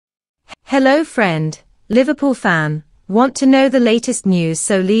Hello friend, Liverpool fan, want to know the latest news,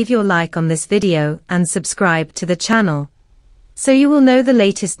 so leave your like on this video and subscribe to the channel, so you will know the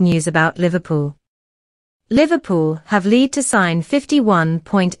latest news about Liverpool. Liverpool have lead to sign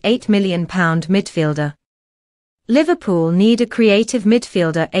 £51.8 million midfielder. Liverpool need a creative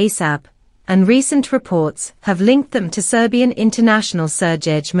midfielder ASAP, and recent reports have linked them to Serbian international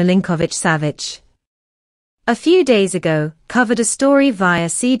Srđan Milinković-Savić. A few days ago, covered a story via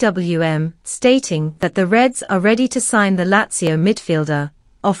CWM, stating that the Reds are ready to sign the Lazio midfielder,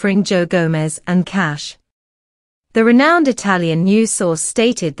 offering Joe Gomez and cash. The renowned Italian news source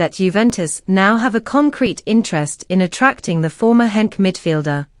stated that Juventus now have a concrete interest in attracting the former Henk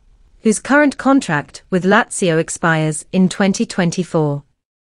midfielder, whose current contract with Lazio expires in 2024.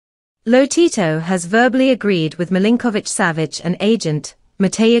 Lotito has verbally agreed with Milinković-Savić and agent,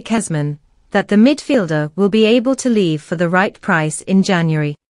 Mateja Kezman, that the midfielder will be able to leave for the right price in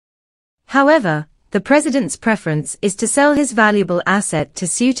January. However, the president's preference is to sell his valuable asset to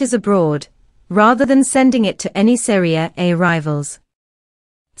suitors abroad, rather than sending it to any Serie A rivals.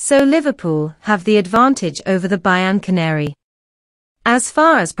 So Liverpool have the advantage over the Bianconeri. As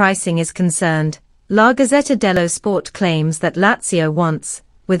far as pricing is concerned, La Gazzetta dello Sport claims that Lazio wants,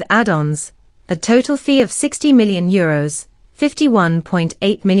 with add-ons, a total fee of €60 million,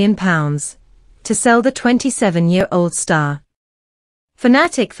 £51.8 million, to sell the 27-year-old star.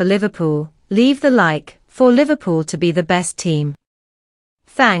 Fanatic for Liverpool, leave the like, for Liverpool to be the best team.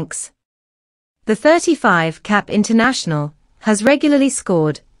 Thanks. The 35-cap international has regularly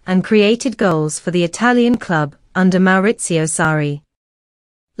scored and created goals for the Italian club under Maurizio Sarri.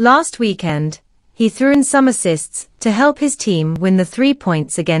 Last weekend, he threw in some assists to help his team win the 3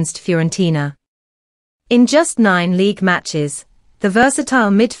 points against Fiorentina. In just 9 league matches, the versatile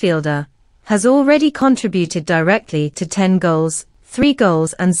midfielder has already contributed directly to 10 goals, 3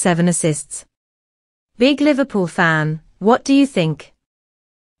 goals and 7 assists. Big Liverpool fan, what do you think?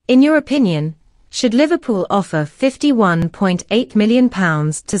 In your opinion, should Liverpool offer £51.8 million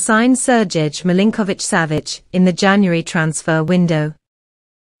to sign Srđan Milinković-Savić in the January transfer window?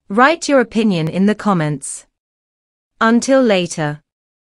 Write your opinion in the comments. Until later.